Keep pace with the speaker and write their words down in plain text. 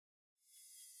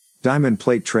Diamond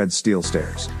plate tread steel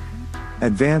stairs.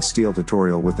 Advanced steel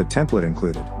tutorial with the template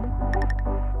included.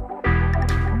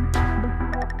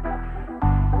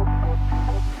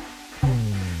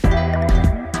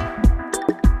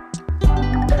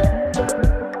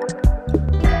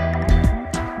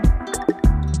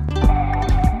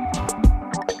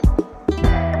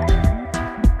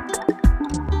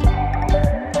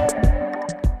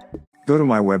 Go to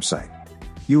my website.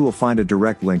 You will find a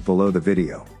direct link below the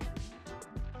video.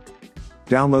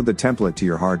 Download the template to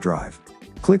your hard drive.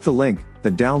 Click the link, the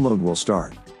download will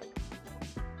start.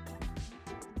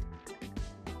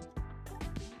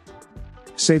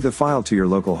 Save the file to your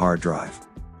local hard drive.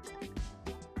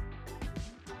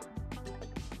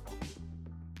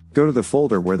 Go to the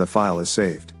folder where the file is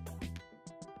saved.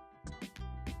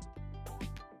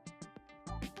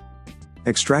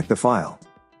 Extract the file.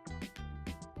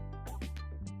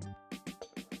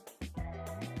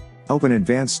 Open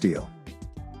Advanced Steel.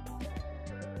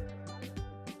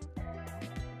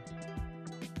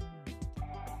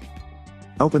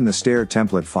 Open the Stair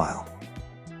template file.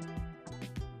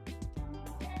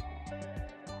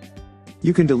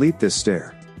 You can delete this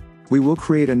stair. We will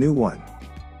create a new one.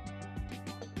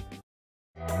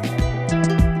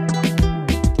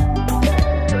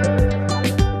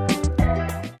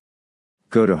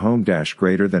 Go to Home -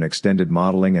 Greater Than Extended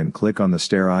Modeling and click on the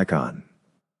stair icon.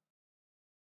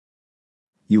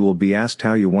 You will be asked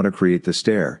how you want to create the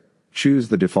stair. Choose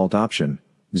the default option,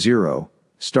 0,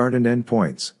 start and end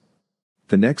points.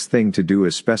 The next thing to do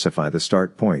is specify the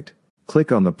start point.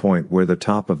 Click on the point where the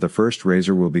top of the first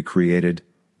riser will be created,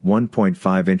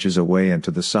 1.5 inches away and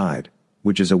to the side,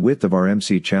 which is a width of our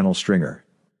MC channel stringer.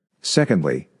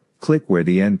 Secondly, click where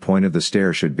the end point of the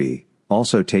stair should be,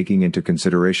 also taking into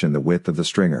consideration the width of the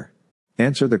stringer.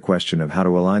 Answer the question of how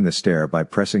to align the stair by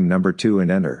pressing number 2 and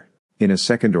enter. In a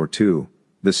second or two,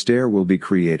 the stair will be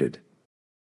created.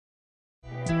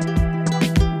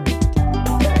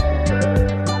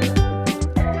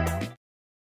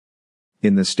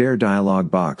 In the Stair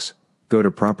dialog box, go to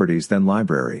Properties then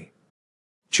Library.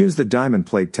 Choose the diamond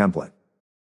plate template.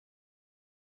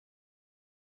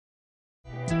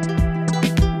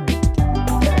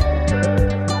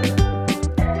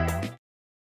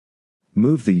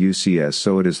 Move the UCS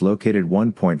so it is located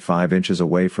 1.5 inches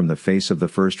away from the face of the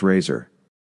first riser.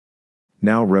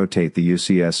 Now rotate the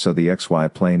UCS so the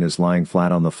XY plane is lying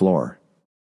flat on the floor.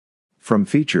 From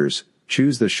Features,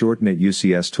 choose the Shorten It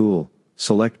UCS tool.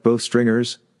 Select both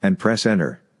stringers, and press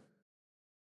Enter.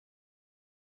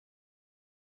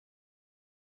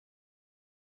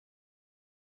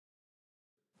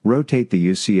 Rotate the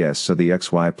UCS so the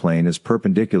XY plane is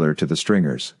perpendicular to the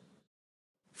stringers.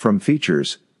 From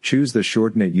Features, choose the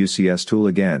Shorten It UCS tool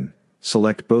again,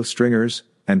 select both stringers,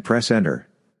 and press Enter.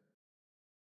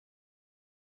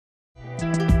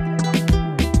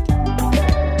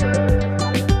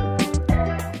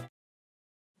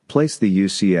 Place the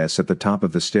UCS at the top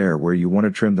of the stair where you want to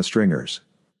trim the stringers.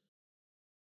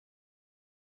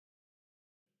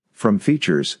 From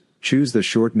Features, choose the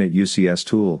Shorten It UCS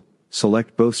tool,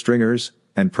 select both stringers,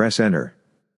 and press Enter.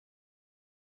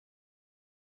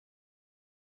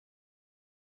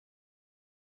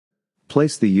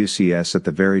 Place the UCS at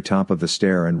the very top of the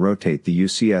stair and rotate the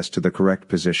UCS to the correct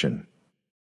position.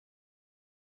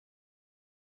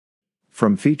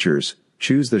 From Features,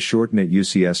 choose the Shorten It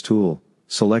UCS tool,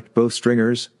 select both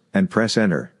stringers, and press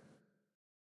Enter.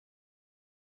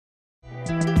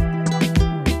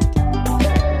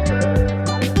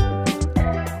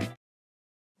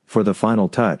 For the final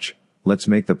touch, let's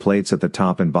make the plates at the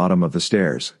top and bottom of the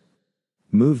stairs.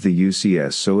 Move the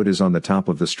UCS so it is on the top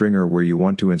of the stringer where you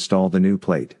want to install the new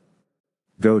plate.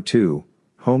 Go to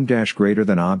Home - Greater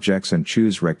Than Objects and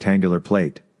choose Rectangular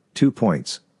Plate, 2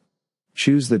 points.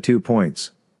 Choose the 2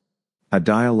 points. A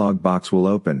dialog box will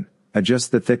open.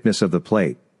 Adjust the thickness of the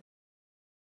plate.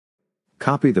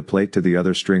 Copy the plate to the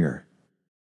other stringer.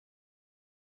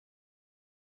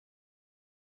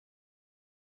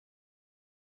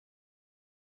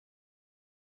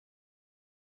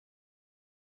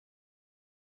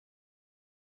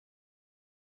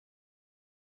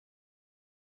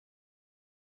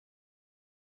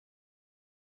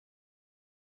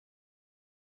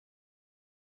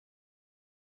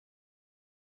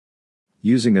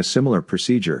 Using a similar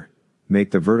procedure,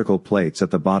 make the vertical plates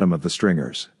at the bottom of the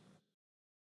stringers.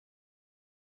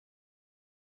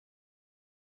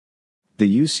 The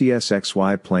UCS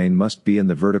XY plane must be in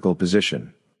the vertical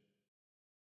position.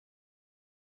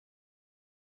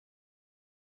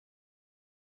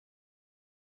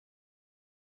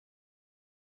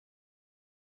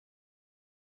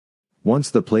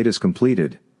 Once the plate is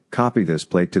completed, copy this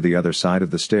plate to the other side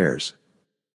of the stairs.